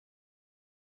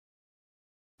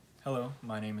Hello,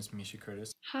 my name is Misha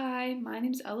Curtis. Hi, my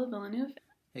name's Ella Villeneuve.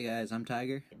 Hey guys, I'm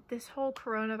Tiger. This whole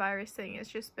coronavirus thing has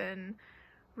just been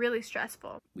really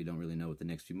stressful. We don't really know what the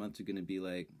next few months are going to be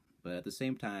like, but at the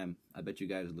same time, I bet you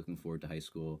guys are looking forward to high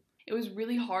school. It was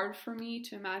really hard for me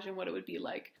to imagine what it would be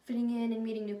like. Fitting in and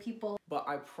meeting new people. But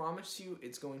I promise you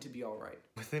it's going to be alright.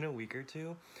 Within a week or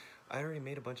two, I already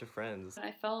made a bunch of friends.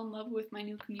 I fell in love with my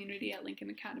new community at Lincoln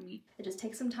Academy. It just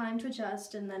takes some time to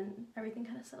adjust and then everything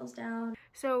kind of settles down.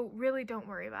 So really don't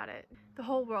worry about it. The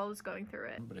whole world is going through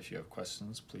it. But if you have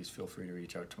questions, please feel free to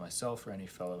reach out to myself or any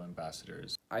fellow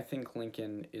ambassadors. I think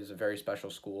Lincoln is a very special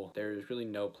school. There's really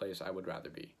no place I would rather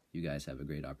be. You guys have a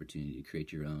great opportunity to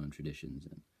create your own traditions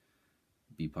and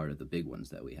be part of the big ones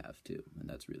that we have too, and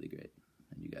that's really great.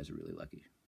 And you guys are really lucky.